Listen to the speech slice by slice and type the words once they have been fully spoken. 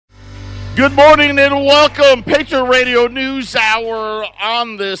Good morning and welcome. Patriot Radio News Hour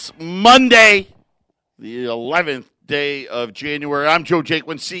on this Monday, the 11th day of January. I'm Joe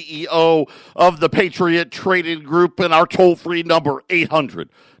Jaquin, CEO of the Patriot Trading Group, and our toll-free number,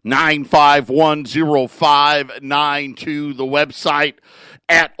 800-951-0592, the website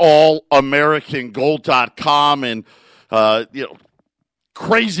at allamericangold.com. And,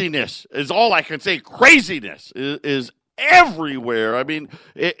 craziness is all I can say. Craziness is everywhere. I mean,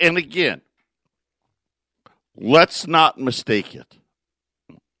 and again, let's not mistake it.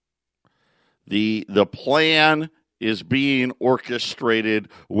 The plan is being orchestrated,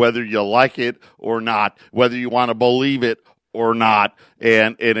 whether you like it or not, whether you want to believe it or not,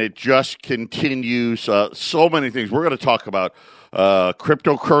 and it just continues. So many things. We're going to talk about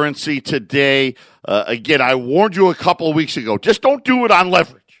cryptocurrency today. Again, I warned you a couple of weeks ago, just don't do it on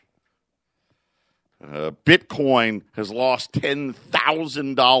leverage. Bitcoin has lost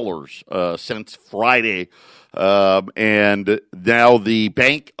 $10,000 since Friday, and now the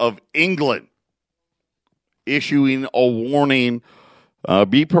Bank of England issuing a warning,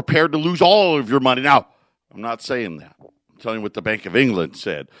 be prepared to lose all of your money. Now, I'm not saying that. I'm telling you what the Bank of England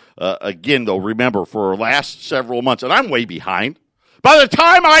said. Again, though, remember, for the last several months, and I'm way behind, by the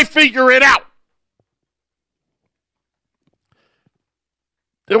time I figure it out,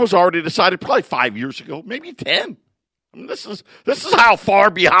 it was already decided probably 5 years ago, maybe 10. I mean, this is how far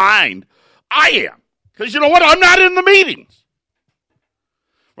behind I am. Because you know what? I'm not in the meetings.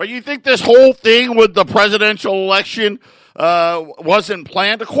 Right? You think this whole thing with the presidential election wasn't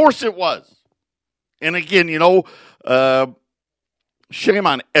planned? Of course it was. And again, shame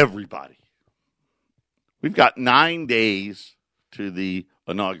on everybody. We've got 9 days to the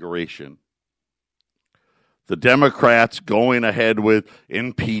inauguration. The Democrats going ahead with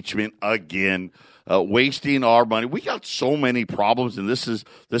impeachment again, wasting our money. We got so many problems, and this is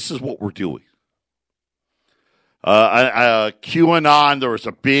what we're doing. QAnon, there was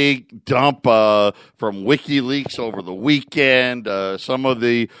a big dump from WikiLeaks over the weekend. Some of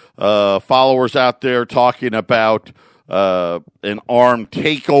the followers out there talking about an armed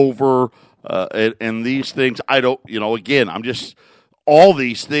takeover and these things. I don't, again, I'm just all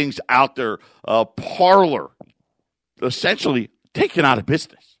these things out there. Parler essentially taken out of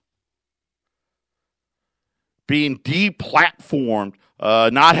business, being deplatformed.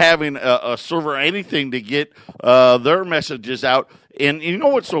 Not having a server or anything to get their messages out. And you know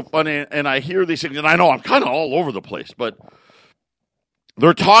what's so funny? And I hear these things, and I know I'm kind of all over the place, but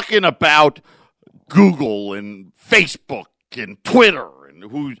they're talking about Google and Facebook and Twitter, and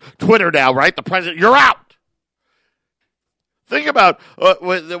who's Twitter now, right? The president, you're out. Think about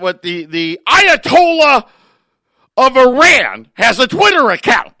what the Ayatollah of Iran has a Twitter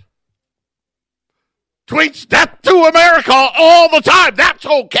account. Tweets death to America all the time. That's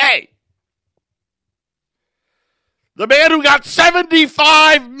okay. The man who got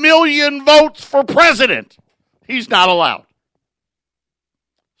 75 million votes for president, he's not allowed.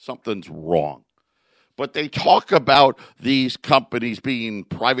 Something's wrong. But they talk about these companies being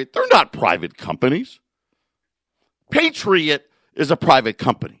private. They're not private companies. Patriot is a private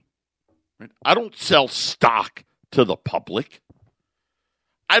company. I don't sell stock to the public.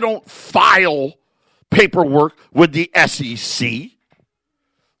 I don't file paperwork with the SEC.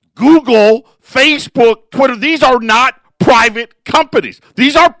 Google, Facebook, Twitter, these are not private companies.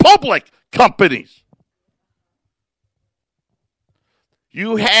 These are public companies.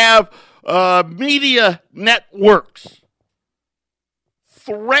 You have media networks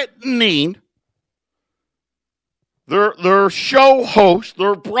threatening their show hosts,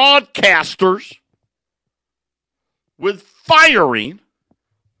 their broadcasters with firing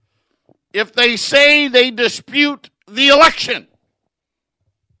if they say they dispute the election.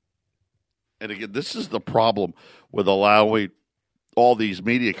 And again, this is the problem with allowing all these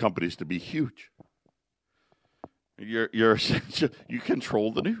media companies to be huge. You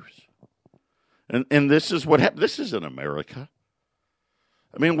control the news. And this is what happened. This isn't America.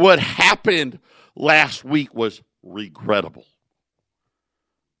 I mean, what happened last week was regrettable.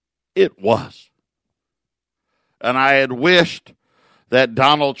 It was. And I had wished that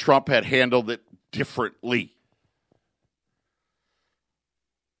Donald Trump had handled it differently.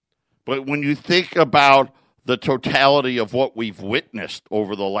 But when you think about the totality of what we've witnessed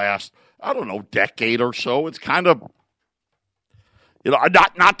over the last, decade or so, it's kind of,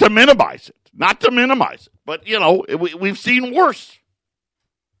 not to minimize it, but, we've seen worse.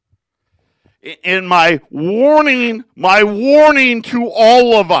 And my warning to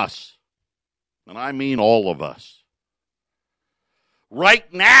all of us, and I mean all of us,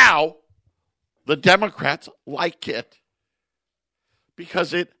 right now, the Democrats like it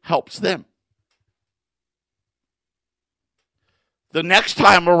because it helps them. The next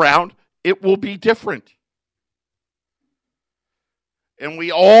time around, it will be different. And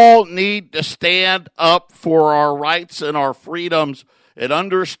we all need to stand up for our rights and our freedoms, and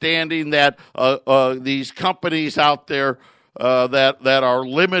understanding that these companies out there that are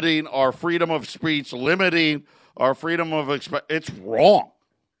limiting our freedom of speech, limiting our freedom of expression, it's wrong,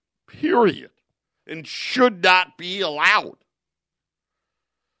 period, and should not be allowed.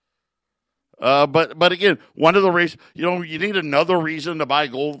 But again, one of the reasons, you need another reason to buy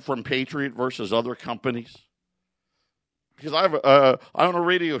gold from Patriot versus other companies. Because I own a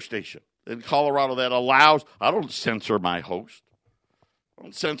radio station in Colorado that allows, I don't censor my host. I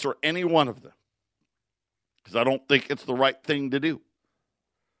don't censor any one of them because I don't think it's the right thing to do.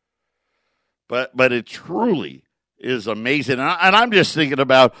 But it truly is amazing. And I'm just thinking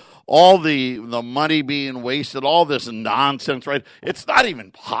about all the money being wasted, all this nonsense, right? It's not even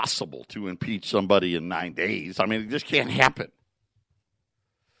possible to impeach somebody in 9 days. I mean, it just can't happen.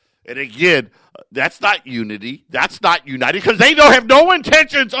 And again, that's not unity. That's not united because they don't have no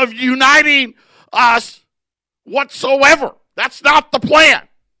intentions of uniting us whatsoever. That's not the plan.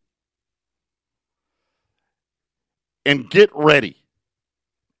 And get ready.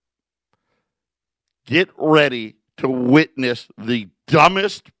 Get ready to witness the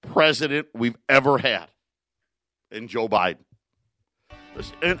dumbest president we've ever had in Joe Biden.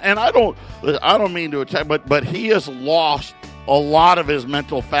 And I don't mean to attack, but he has lost a lot of his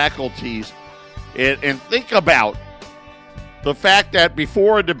mental faculties. And think about the fact that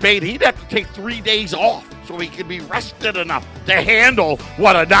before a debate, he'd have to take 3 days off so he could be rested enough to handle,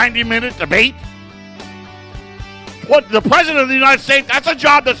 a 90-minute debate? What, the President of the United States, that's a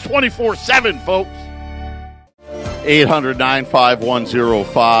job that's 24/7, folks.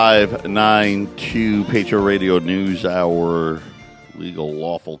 800-951-0592, Patriot Radio News Hour, legal,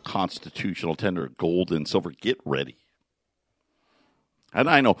 lawful, constitutional tender, gold and silver. Get ready. And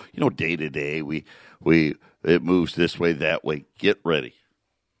I know, day to day, it moves this way, that way. Get ready.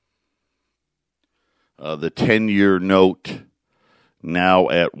 The 10-year note now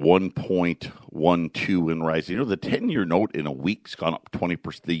at 1.12 and rising. The 10-year note in a week's gone up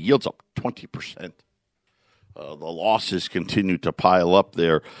 20%. The yield's up 20%. The losses continue to pile up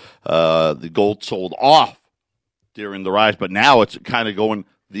there. The gold sold off during the rise, but now it's kind of going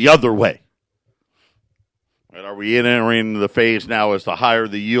the other way. Right, are we entering the phase now as the higher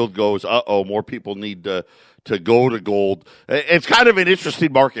the yield goes? More people need to go to gold. It's kind of an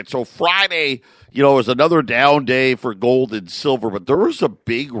interesting market. So Friday, is another down day for gold and silver, but there was a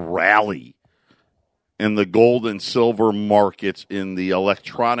big rally in the gold and silver markets in the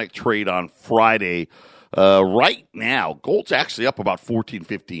electronic trade on Friday. Right now, gold's actually up about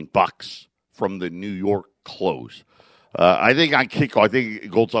 $14-15 from the New York close. I think on Kitco, I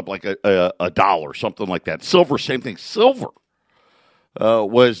think gold's up like a dollar, something like that. Silver, same thing. Silver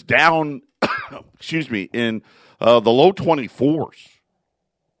was down, in the low 24s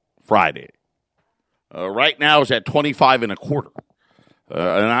Friday. Right now is at 25 and a quarter.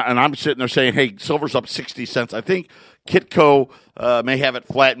 And I'm sitting there saying, hey, silver's up 60 cents. I think Kitco may have it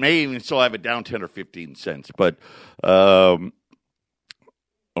flat, may even still have it down 10 or 15 cents. But a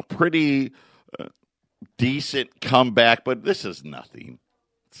pretty decent comeback, but this is nothing.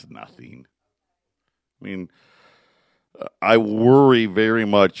 It's nothing. I mean, I worry very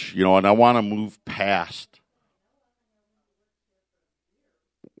much, and I want to move past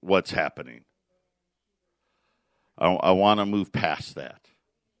what's happening. I want to move past that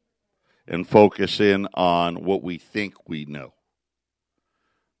and focus in on what we think we know.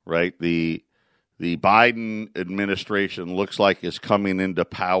 Right? The Biden administration looks like is coming into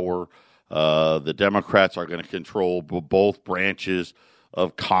power. The Democrats are going to control both branches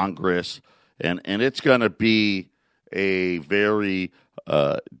of Congress, and it's going to be a very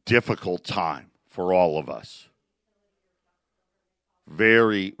difficult time for all of us.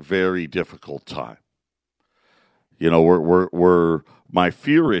 Very, very difficult time. We're my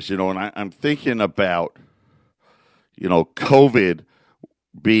fear is, and I'm thinking about, COVID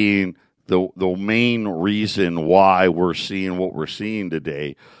being the main reason why we're seeing what we're seeing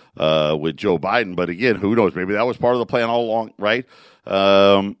today with Joe Biden. But again, who knows? Maybe that was part of the plan all along, right?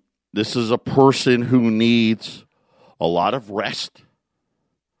 This is a person who needs a lot of rest,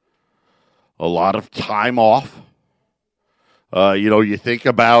 a lot of time off. You think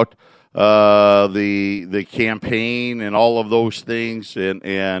about the campaign and all of those things,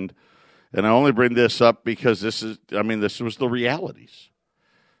 and I only bring this up because this was the realities.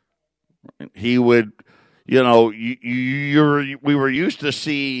 He would, we were used to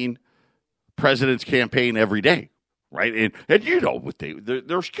seeing president's campaign every day, right? And you know what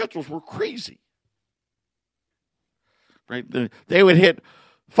their schedules were crazy, right? They would hit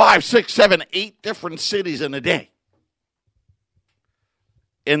 5, 6, 7, 8 different cities in a day.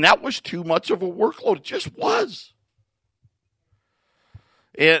 And that was too much of a workload. It just was.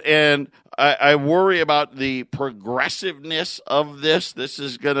 And I worry about the progressiveness of this. This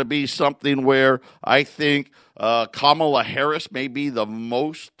is going to be something where I think Kamala Harris may be the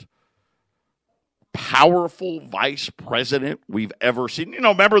most powerful vice president we've ever seen. You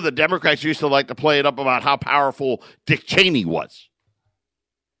know, remember the Democrats used to like to play it up about how powerful Dick Cheney was.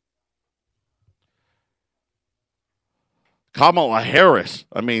 Kamala Harris,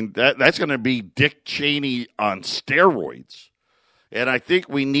 I mean, that's going to be Dick Cheney on steroids. And I think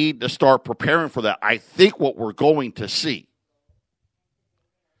we need to start preparing for that. I think what we're going to see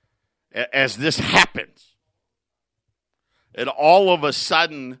as this happens, and all of a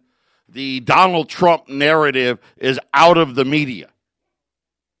sudden, the Donald Trump narrative is out of the media.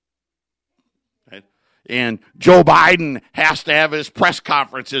 Right? And Joe Biden has to have his press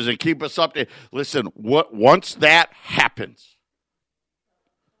conferences and keep us updated. Listen, once that happens,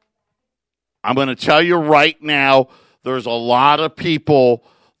 I'm going to tell you right now, there's a lot of people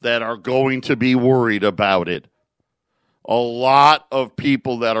that are going to be worried about it. A lot of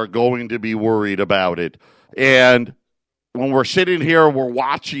people that are going to be worried about it. And when we're sitting here, we're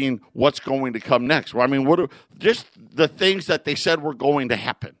watching what's going to come next. I mean, what are just the things that they said were going to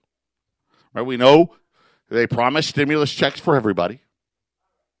happen. Right? We know they promised stimulus checks for everybody.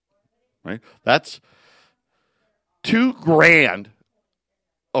 Right? That's $2,000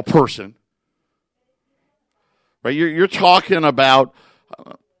 a person. Right, you're talking about,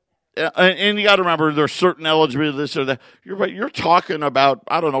 and you got to remember there's certain eligibility, this or that. You're talking about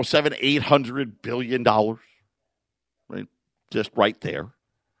 $700-800 billion, right? Just right there.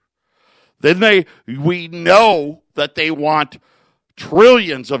 Then we know that they want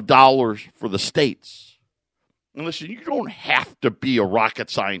trillions of dollars for the states. And listen, you don't have to be a rocket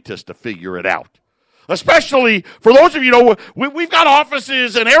scientist to figure it out. Especially for those of you we've got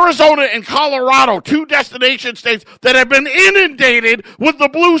offices in Arizona and Colorado, 2 destination states that have been inundated with the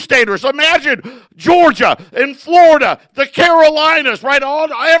blue staters. Imagine Georgia and Florida, the Carolinas, right?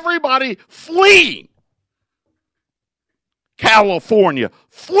 Everybody fleeing. California,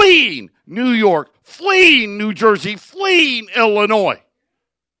 fleeing New York, fleeing New Jersey, fleeing Illinois.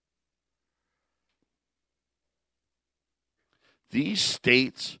 These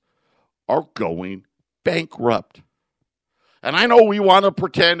states are going bankrupt. And I know we want to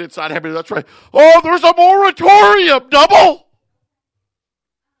pretend it's not happening. That's right. Oh, there's a moratorium, double.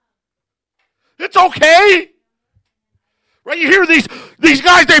 It's okay. Right? You hear these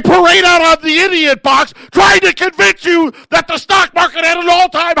guys, they parade out on the idiot box trying to convince you that the stock market at an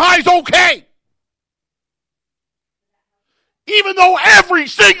all-time high is okay. Even though every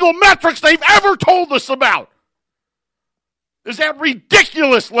single metrics they've ever told us about is at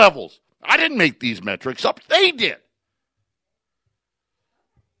ridiculous levels. I didn't make these metrics up. They did.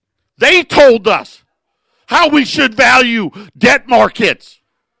 They told us how we should value debt markets.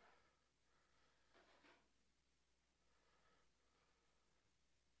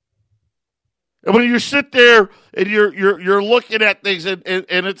 And when you sit there and you're looking at things and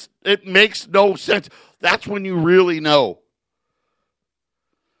it makes no sense, that's when you really know.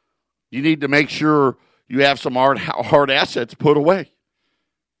 You need to make sure you have some hard assets put away.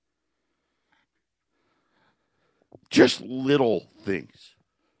 Just little things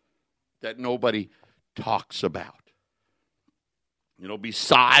that nobody talks about.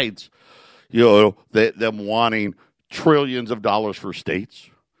 Besides, them wanting trillions of dollars for states.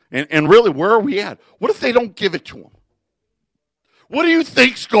 And really, where are we at? What if they don't give it to them? What do you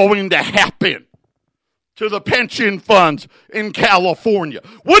think's going to happen to the pension funds in California?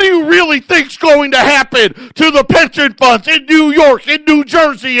 What do you really think's going to happen to the pension funds in New York, in New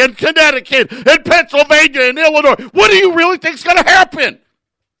Jersey, in Connecticut, in Pennsylvania, in Illinois? What do you really think's going to happen?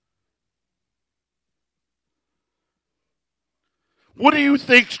 What do you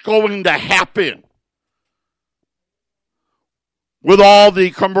think's going to happen with all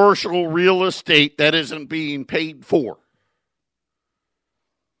the commercial real estate that isn't being paid for?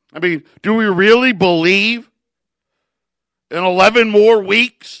 I mean, do we really believe in 11 more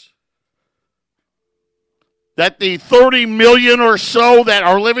weeks that the 30 million or so that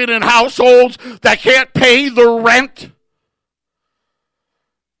are living in households that can't pay the rent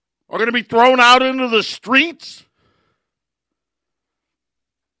are going to be thrown out into the streets?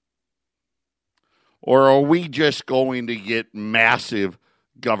 Or are we just going to get massive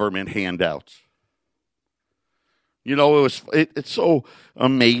government handouts? It's so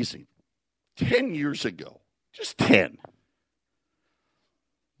amazing. 10 years ago, Just 10.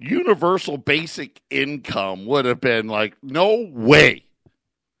 Universal basic income would have been like, no way.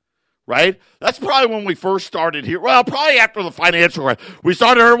 Right? That's probably when we first started here. Well, probably after the financial crisis. We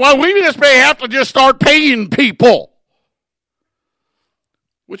started, well, we just may have to just start paying people.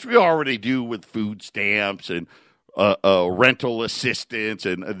 Which we already do with food stamps and rental assistance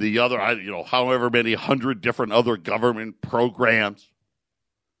and the other, however many 100 different other government programs.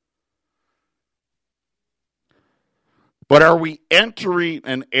 But are we entering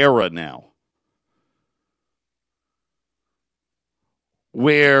an era now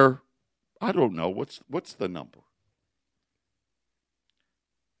where, I don't know, what's the number?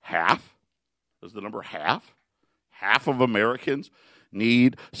 Half? Is the number half? Half of Americans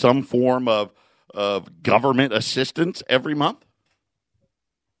need some form of government assistance every month?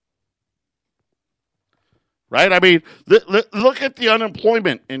 Right? I mean, look at the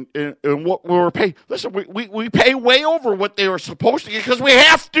unemployment and what we're paying. Listen, we pay way over what they were supposed to get because we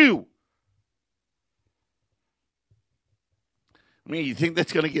have to. I mean, you think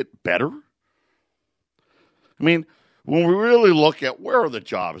that's going to get better? I mean, when we really look at where are the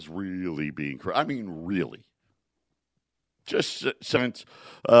jobs really being created, I mean, really. Just since,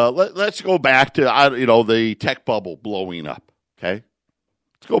 let's go back to, the tech bubble blowing up, okay?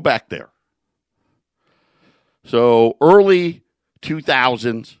 Let's go back there. So early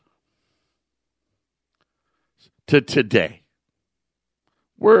 2000s to today,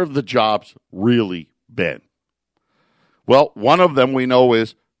 where have the jobs really been? Well, one of them we know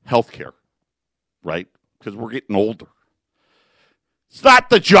is healthcare, right? Because we're getting older. It's not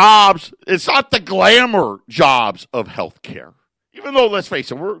the jobs, it's not the glamour jobs of healthcare. Even though, let's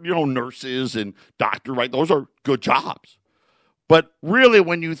face it, we're, nurses and doctor, right? Those are good jobs. But really,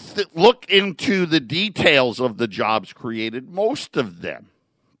 when you look into the details of the jobs created, most of them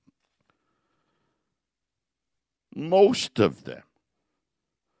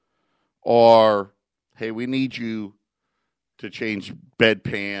are, hey, we need you to change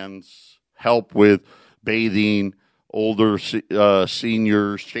bedpans, help with bathing older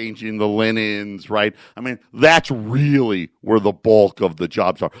seniors, changing the linens, right? I mean, that's really where the bulk of the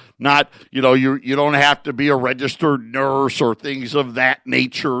jobs are. Not, you don't have to be a registered nurse or things of that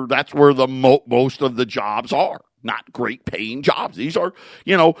nature. That's where the most of the jobs are. Not great paying jobs. These are,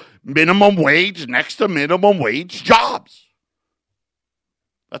 minimum wage, next to minimum wage jobs.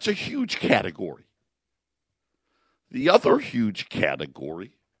 That's a huge category. The other huge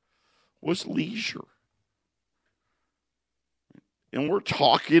category was leisure. And we're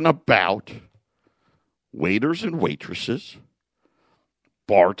talking about waiters and waitresses,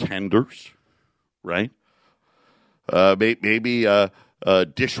 bartenders, right? Maybe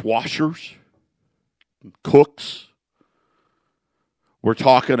dishwashers, cooks. We're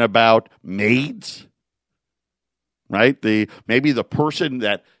talking about maids, right? Maybe the person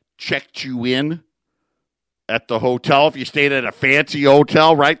that checked you in at the hotel. If you stayed at a fancy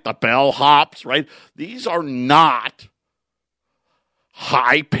hotel, right? The bellhops, right? These are not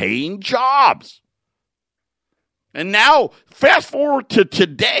high-paying jobs. And now, fast forward to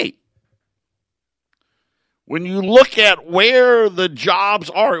today. When you look at where the jobs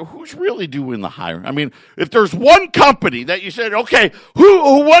are, who's really doing the hiring? I mean, if there's one company that you said, okay,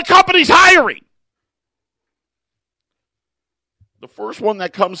 what company's hiring? The first one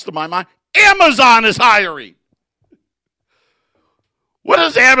that comes to my mind, Amazon is hiring. What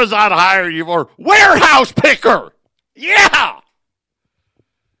does Amazon hire you for? Warehouse picker. Yeah.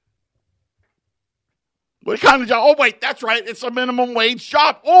 What kind of job? Oh, wait, that's right. It's a minimum wage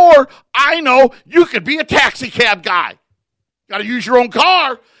job. Or, I know, you could be a taxi cab guy. Got to use your own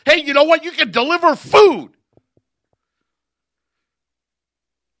car. Hey, you know what? You can deliver food.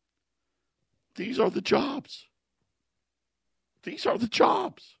 These are the jobs. These are the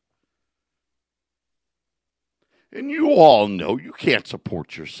jobs. And you all know you can't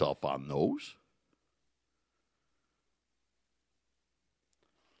support yourself on those.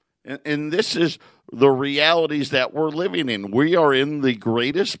 And this is the realities that we're living in. We are in the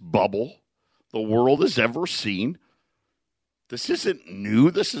greatest bubble the world has ever seen. This isn't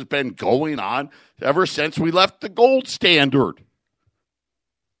new. This has been going on ever since we left the gold standard.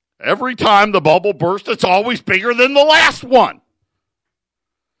 Every time the bubble bursts, it's always bigger than the last one.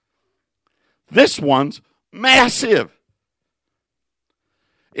 This one's massive.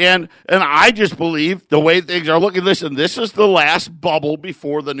 And I just believe the way things are looking, listen, this is the last bubble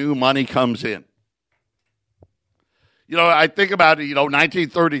before the new money comes in. I think about it,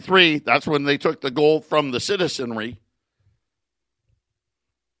 1933, that's when they took the gold from the citizenry.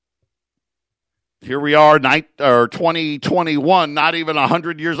 Here we are, 2021, not even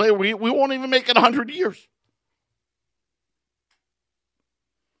 100 years later. We won't even make it 100 years.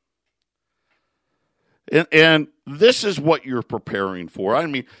 And this is what you're preparing for. I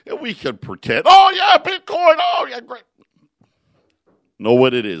mean, we could pretend, oh, yeah, Bitcoin, oh, yeah, great. Know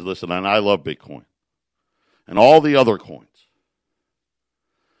what it is. Listen, and I love Bitcoin and all the other coins.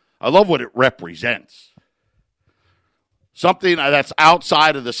 I love what it represents. Something that's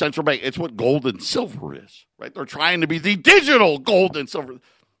outside of the central bank. It's what gold and silver is, right? They're trying to be the digital gold and silver.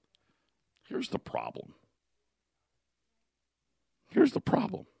 Here's the problem.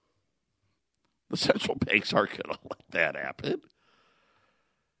 The central banks aren't going to let that happen.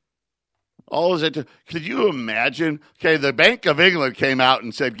 Could you imagine? Okay, the Bank of England came out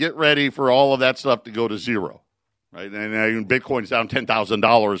and said, get ready for all of that stuff to go to zero. Right? And Bitcoin's down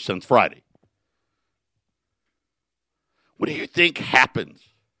 $10,000 since Friday. What do you think happens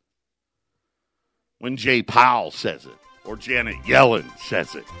when Jay Powell says it, or Janet Yellen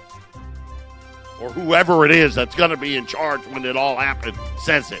says it, or whoever it is that's going to be in charge when it all happens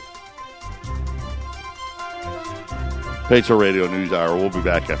says it? Pacer Radio News Hour. We'll be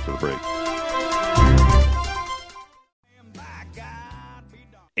back after the break.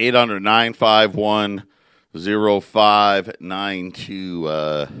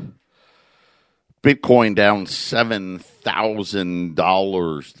 800-951-0592. Bitcoin down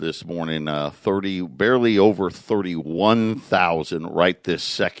 $7,000 this morning. Barely over 31,000 right this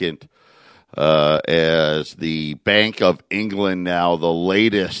second. As the Bank of England now, the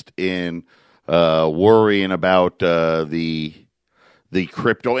latest in worrying about the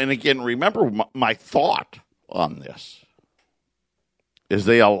crypto. And again, remember my thought on this is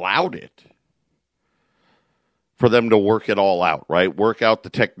they allowed it for them to work it all out, right? Work out the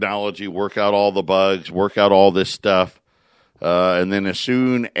technology, work out all the bugs, work out all this stuff. And then as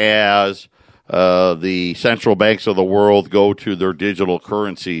soon as the central banks of the world go to their digital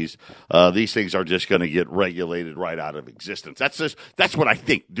currencies, these things are just going to get regulated right out of existence. That's what I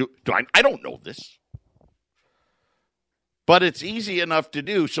think. I don't know this, but it's easy enough to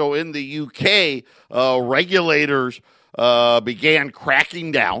do. So in the UK, regulators began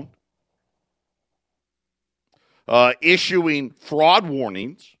cracking down, issuing fraud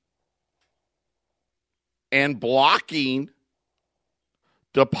warnings, and blocking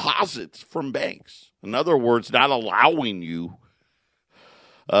deposits from banks. In other words, not allowing you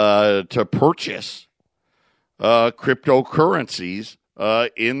to purchase cryptocurrencies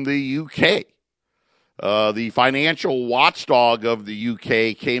in the UK. The financial watchdog of the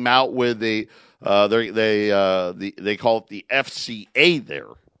UK came out with they call it the FCA there,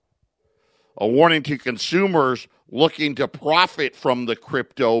 a warning to consumers looking to profit from the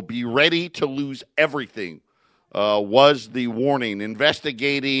crypto. Be ready to lose everything. Was the warning.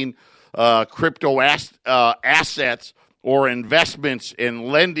 Investigating crypto assets or investments and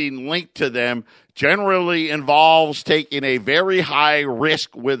lending linked to them generally involves taking a very high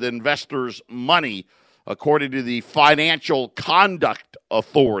risk with investors' money, according to the Financial Conduct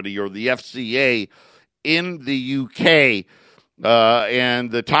Authority, or the FCA, in the UK.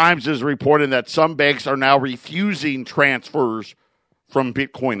 And the Times is reporting that some banks are now refusing transfers from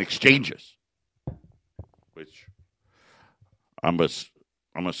Bitcoin exchanges, which I'm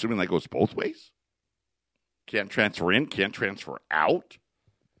assuming that goes both ways. Can't transfer in, can't transfer out.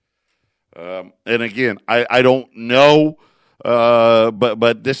 And again, I don't know,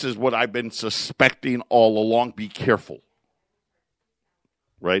 but this is what I've been suspecting all along. Be careful,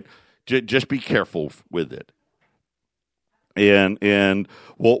 right? Just be careful with it. And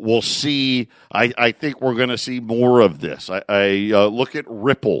we'll see. I think we're going to see more of this. I look at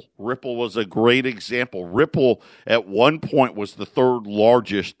Ripple. Ripple was a great example. Ripple at one point was the third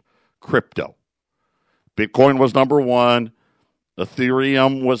largest crypto. Bitcoin was number one.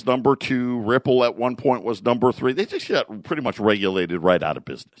 Ethereum was number two. Ripple at one point was number three. They just got pretty much regulated right out of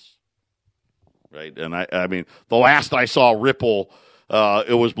business, right? And I mean, the last I saw Ripple,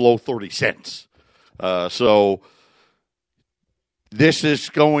 it was below 30 cents. So this is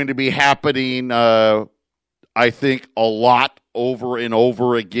going to be happening, I think, a lot over and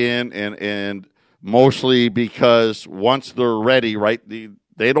over again, and mostly because once they're ready, right, they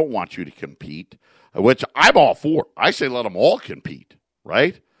don't want you to compete, which I'm all for. I say let them all compete,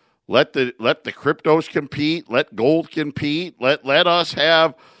 right? Let the cryptos compete, let gold compete, let us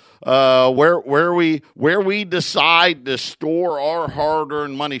have where we decide to store our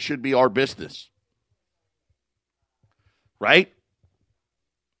hard-earned money should be our business, right?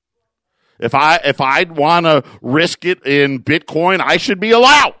 If I'd want to risk it in Bitcoin, I should be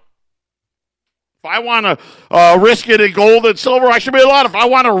allowed. If I want to risk it in gold and silver, I should be allowed. If I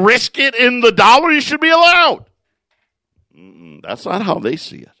want to risk it in the dollar, you should be allowed. That's not how they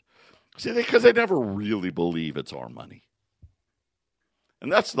see it. See, because they never really believe it's our money.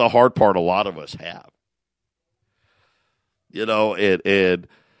 And that's the hard part a lot of us have. and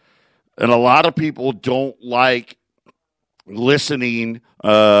a lot of people don't like listening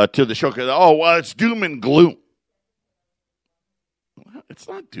to the show because, it's doom and gloom. Well, it's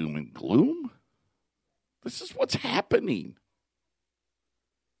not doom and gloom. This is what's happening.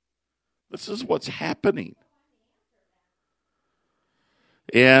 This is what's happening.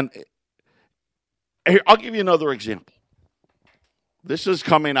 And I'll give you another example. This is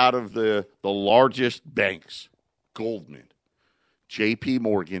coming out of the largest banks, Goldman, J.P.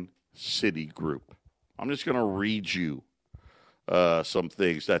 Morgan, Citigroup. I'm just going to read you some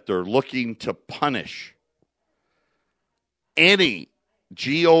things that they're looking to punish any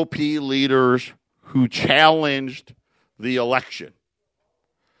GOP leaders who challenged the election.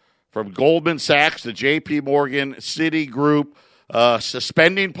 From Goldman Sachs to J.P. Morgan, Citigroup,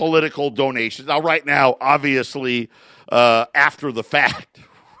 suspending political donations. Now, right now, obviously, after the fact,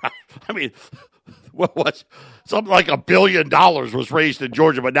 I mean, what was something like $1 billion was raised in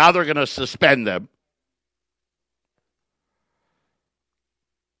Georgia, but now they're going to suspend them.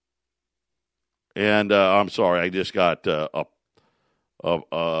 And I'm sorry, I just got a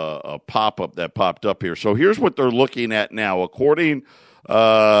pop-up that popped up here. So here's what they're looking at now, according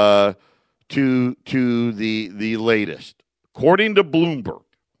to the latest. According to Bloomberg,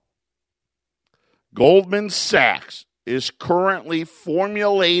 Goldman Sachs is currently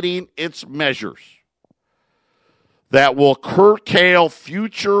formulating its measures that will curtail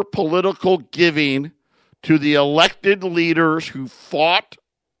future political giving to the elected leaders who fought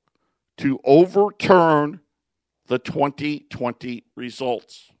to overturn the 2020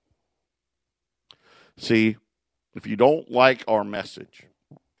 results. See, if you don't like our message,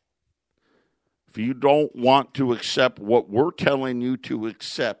 if you don't want to accept what we're telling you to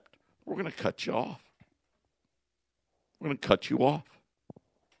accept, we're going to cut you off. We're going to cut you off.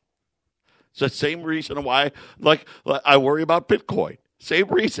 It's the same reason why, like I worry about Bitcoin. Same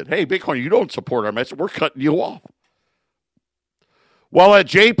reason. Hey, Bitcoin, you don't support our message. We're cutting you off. Well, at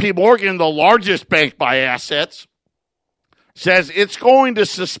J.P. Morgan, the largest bank by assets, says it's going to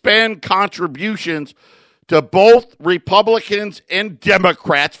suspend contributions to both Republicans and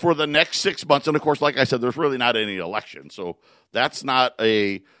Democrats for the next 6 months. And, of course, like I said, there's really not any election, so that's not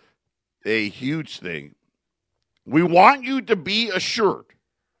a huge thing. We want you to be assured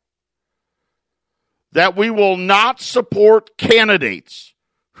that we will not support candidates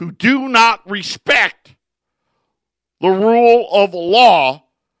who do not respect the rule of law,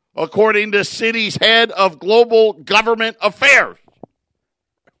 according to Citi's head of global government affairs.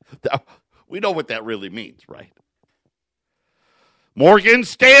 We know what that really means, right? Morgan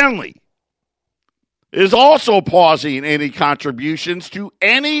Stanley is also pausing any contributions to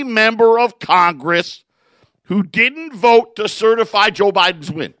any member of Congress who didn't vote to certify Joe Biden's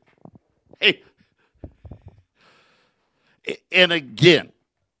win. Hey, and again,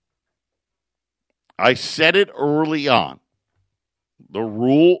 I said it early on. The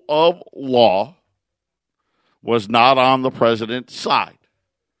rule of law was not on the president's side.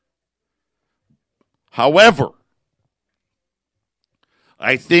 However,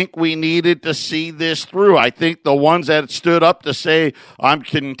 I think we needed to see this through. I think the ones that stood up to say, I'm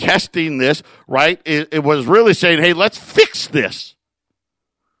contesting this, right, it was really saying, hey, let's fix this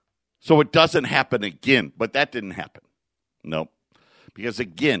so it doesn't happen again. But that didn't happen. No. Because,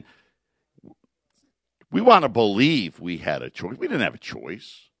 again, we want to believe we had a choice. We didn't have a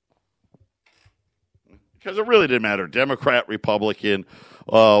choice. Because it really didn't matter. Democrat, Republican,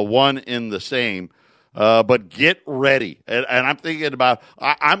 one in the same. But get ready. And I'm thinking about,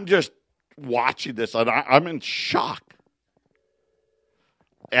 I'm just watching this, and I'm in shock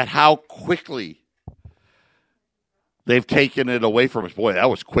at how quickly they've taken it away from us. Boy, that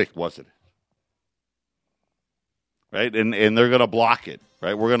was quick, wasn't it? Right? And they're going to block it,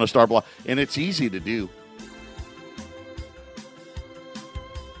 right? We're going to start blocking. And it's easy to do.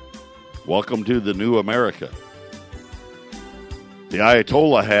 Welcome to the new America. The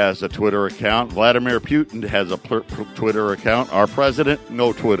Ayatollah has a Twitter account. Vladimir Putin has a Twitter account. Our president,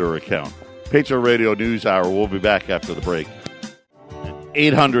 no Twitter account. Patriot Radio News Hour. We'll be back after the break.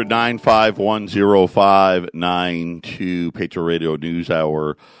 800-951-0592. Patriot Radio News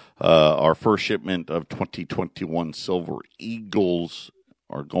Hour. Our first shipment of 2021 Silver Eagles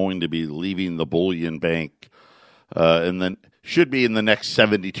are going to be leaving the Bullion Bank, and then should be in the next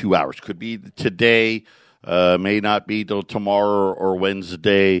 72 hours. Could be today. May not be till tomorrow or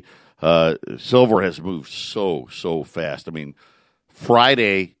Wednesday. Silver has moved so fast. I mean,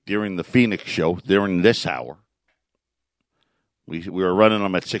 Friday during the Phoenix show, during this hour, we were running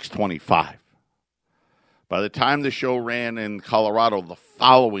them at 625. By the time the show ran in Colorado the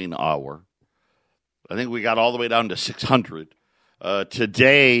following hour, I think we got all the way down to 600.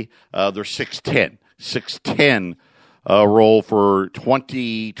 Today, they're 610. 610 roll for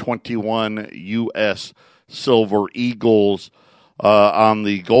 2021 U.S. Silver Eagles. On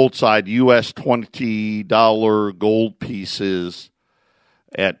the gold side, U.S. $20 gold pieces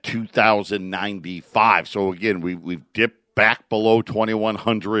at 2,095. So again, we've dipped back below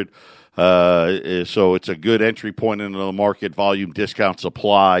 2,100. So it's a good entry point into the market. Volume discount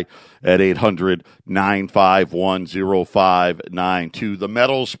supply at 800-951-0592. The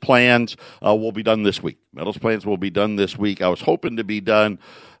metals plans will be done this week. Metals plans will be done this week. I was hoping to be done,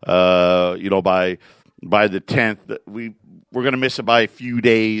 by the 10th. We're going to miss it by a few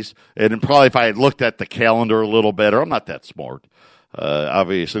days. And then probably if I had looked at the calendar a little better, I'm not that smart.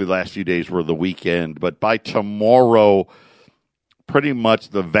 Obviously, the last few days were the weekend. But by tomorrow, pretty much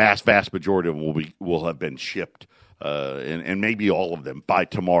the vast majority of them will have been shipped, and maybe all of them by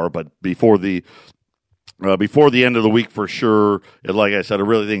tomorrow. But before the end of the week for sure. And like I said, I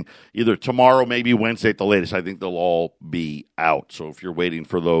really think either tomorrow, maybe Wednesday at the latest. I think they'll all be out. So if you're waiting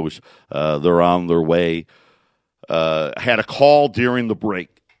for those, they're on their way. Had a call during the break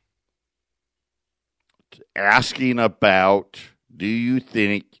asking about, do you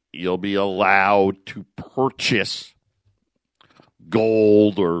think you'll be allowed to purchase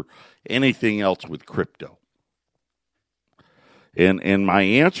gold or anything else with crypto? And my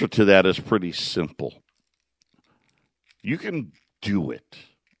answer to that is pretty simple. You can do it.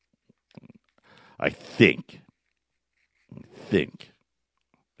 I think. And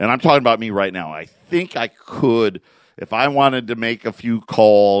I'm talking about me right now. I think I could, if I wanted to make a few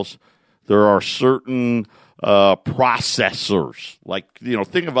calls. There are certain processors, like,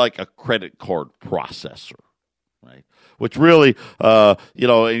 think of like a credit card processor, right? Which really,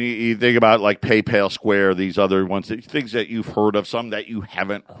 you think about like PayPal, Square, these other ones, things that you've heard of, some that you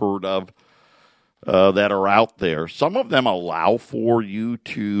haven't heard of that are out there. Some of them allow for you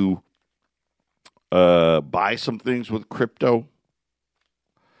to buy some things with crypto.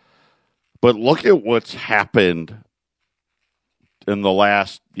 But look at what's happened in the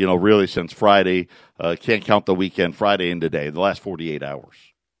last, really since Friday. Can't count the weekend, Friday and today, the last 48 hours.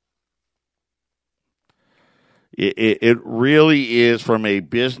 It really is, from a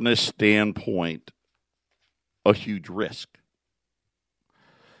business standpoint, a huge risk.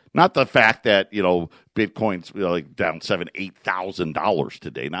 Not the fact that, Bitcoin's like down $7,000-$8,000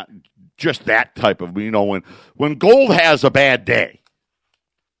 today. Not just that type of, when gold has a bad day,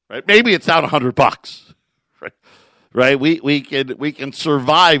 right? Maybe it's down $100, right? We can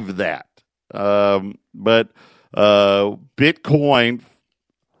survive that. But Bitcoin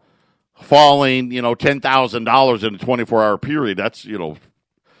falling, $10,000 in a 24-hour period, that's,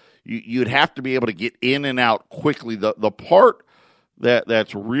 you'd have to be able to get in and out quickly. The part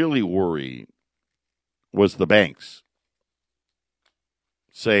that's really worrying was the banks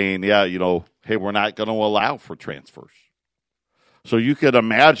saying, hey, we're not going to allow for transfers. So you could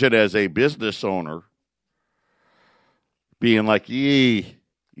imagine as a business owner being like, could you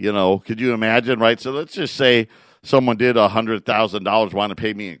imagine, right? So let's just say someone did $100,000, want to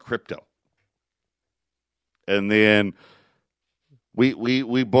pay me in crypto. And then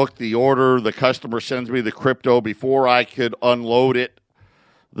we booked the order. The customer sends me the crypto. Before I could unload it,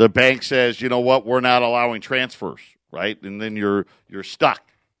 the bank says, you know what, we're not allowing transfers, right? And then you're stuck.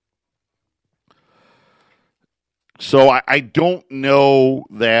 So I don't know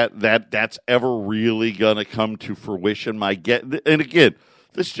that's ever really going to come to fruition. And again,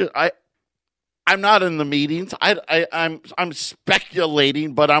 I'm not in the meetings. I'm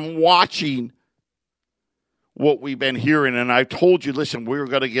speculating, but I'm watching what we've been hearing. And I told you, listen, we're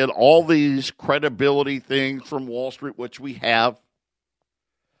going to get all these credibility things from Wall Street, which we have.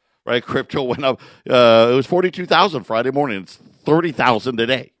 Right, crypto went up. It was 42,000 Friday morning. It's 30,000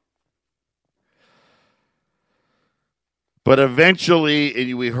 today. But eventually,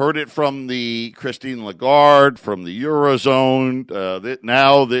 and we heard it from the Christine Lagarde, from the Eurozone.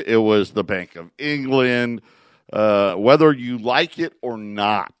 It was the Bank of England. Whether you like it or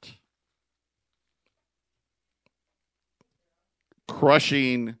not,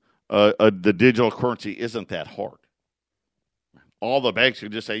 crushing the digital currency isn't that hard. All the banks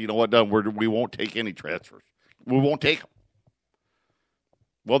can just say, you know what, done. We won't take any transfers. We won't take them.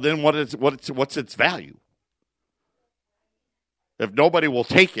 Well, then what's its value? If nobody will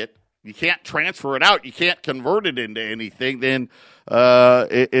take it, you can't transfer it out, you can't convert it into anything, then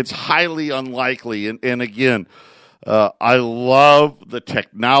it's highly unlikely. And again, I love the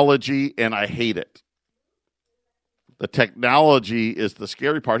technology and I hate it. The technology is the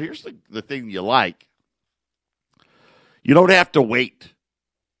scary part. Here's the thing you like. You don't have to wait.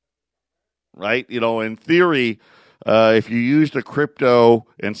 right? In theory, if you used a crypto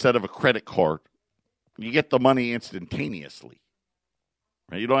instead of a credit card, you get the money instantaneously.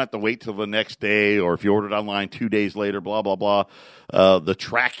 Right? You don't have to wait till the next day, or if you ordered online 2 days later, blah, blah, blah. The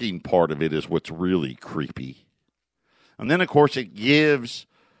tracking part of it is what's really creepy. And then, of course, it gives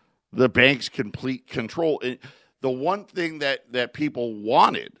the banks complete control. The one thing that people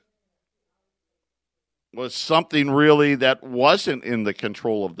wanted was something really that wasn't in the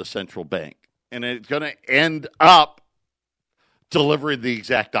control of the central bank. And it's going to end up delivering the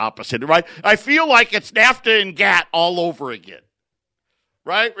exact opposite, right? I feel like it's NAFTA and GATT all over again,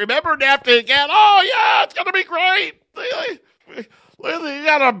 right? Remember NAFTA and GATT? Oh, yeah, it's going to be great. You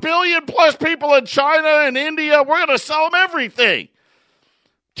got 1 billion plus people in China and India. We're going to sell them everything.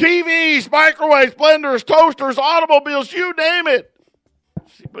 TVs, microwaves, blenders, toasters, automobiles, you name it.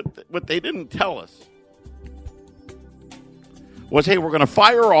 But what they didn't tell us was, hey, we're going to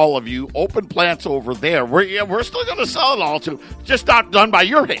fire all of you, open plants over there. We're still going to sell it all to, just not done by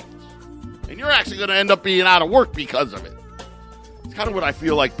your hands. And you're actually going to end up being out of work because of it. It's kind of what I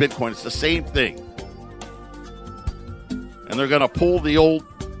feel like Bitcoin. It's the same thing. And they're going to pull the old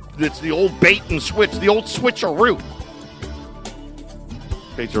bait and switch, the old switcheroo.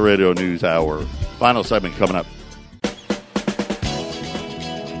 Patriot Radio News Hour. Final segment coming up.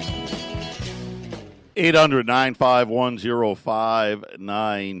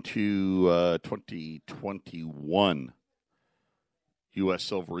 800-951-0592, 2021 U.S.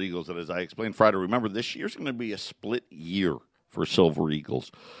 Silver Eagles. And as I explained Friday, remember, this year's going to be a split year for Silver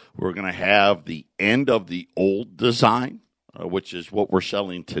Eagles. We're going to have the end of the old design, which is what we're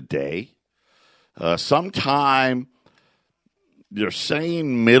selling today. Sometime, they're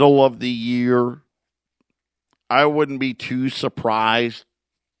saying middle of the year. I wouldn't be too surprised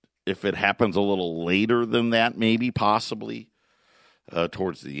if it happens a little later than that, maybe, possibly,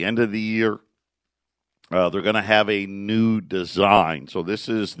 towards the end of the year. They're going to have a new design. So this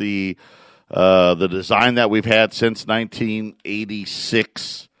is the design that we've had since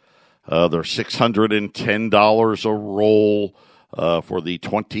 1986. They're $610 a roll for the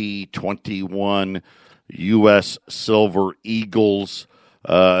 2021 U.S. Silver Eagles.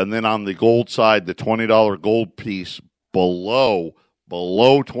 And then on the gold side, the $20 gold piece below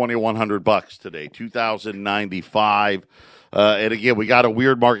 $2,100 today, $2,095. And again, we got a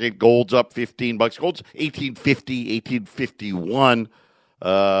weird market. Gold's up $15. Gold's $1,850,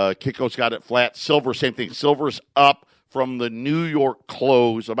 $1,851. Kiko's got it flat. Silver, same thing. Silver's up from the New York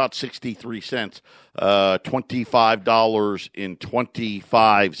close, about 63 cents,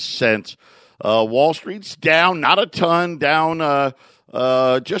 $25.25. Wall Street's down, not a ton, down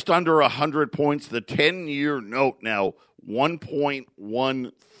just under 100 points. The 10-year note now,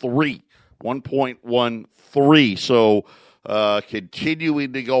 1.13. So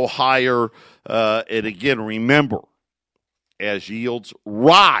continuing to go higher. And again, remember, as yields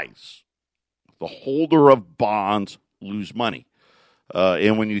rise, the holder of bonds lose money.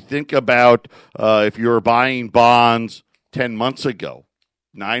 And when you think about if you were buying bonds 10 months ago,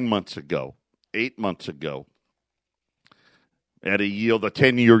 9 months ago, 8 months ago, at a yield, a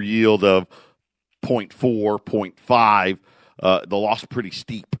 10-year yield of 0.4, 0.5, the loss is pretty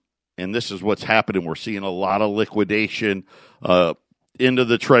steep. And this is what's happening. We're seeing a lot of liquidation into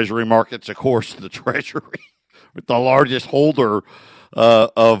the Treasury markets. Of course, the Treasury, the largest holder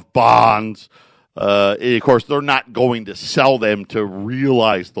of bonds. Of course, they're not going to sell them to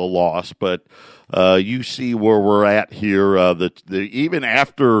realize the loss, but you see where we're at here. Even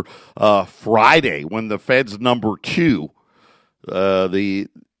after Friday, when the Fed's number 2, the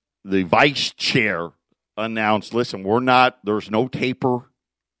vice chair announced, listen, there's no taper,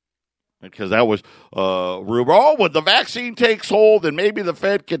 because that was rumor. Oh, when the vaccine takes hold and maybe the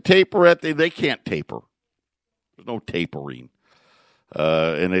Fed can taper it, they can't taper. There's no tapering.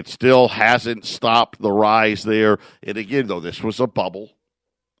 And it still hasn't stopped the rise there. And again, though, this was a bubble.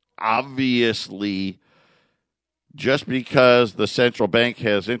 Obviously, just because the central bank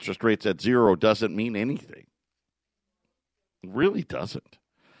has interest rates at 0 doesn't mean anything. It really doesn't.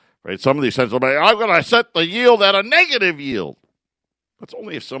 Right? Some of these central banks, I'm going to set the yield at a negative yield. That's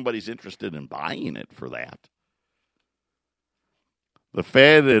only if somebody's interested in buying it for that. The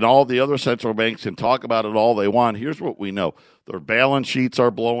Fed and all the other central banks can talk about it all they want. Here's what we know. Their balance sheets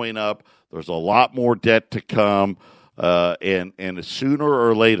are blowing up. There's a lot more debt to come. And sooner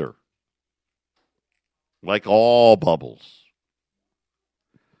or later, like all bubbles,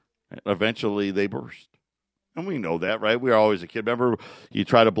 eventually they burst. And we know that, right? We were always a kid. Remember, you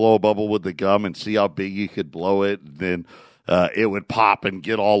try to blow a bubble with the gum and see how big you could blow it, and then it would pop and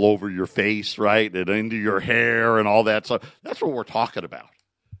get all over your face, right, and into your hair and all that. So that's what we're talking about.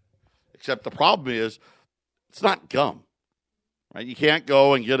 except the problem is it's not gum. Right? You can't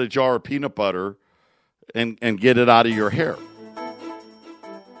go and get a jar of peanut butter and get it out of your hair.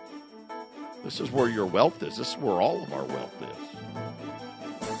 This is where your wealth is. This is where all of our wealth is.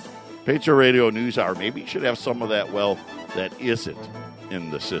 Patriot Radio News Hour. Maybe you should have some of that wealth that isn't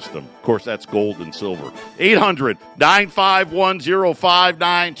in the system. Of course, that's gold and silver.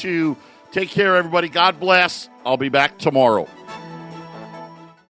 800-951-0592. Take care, everybody. God bless. I'll be back tomorrow.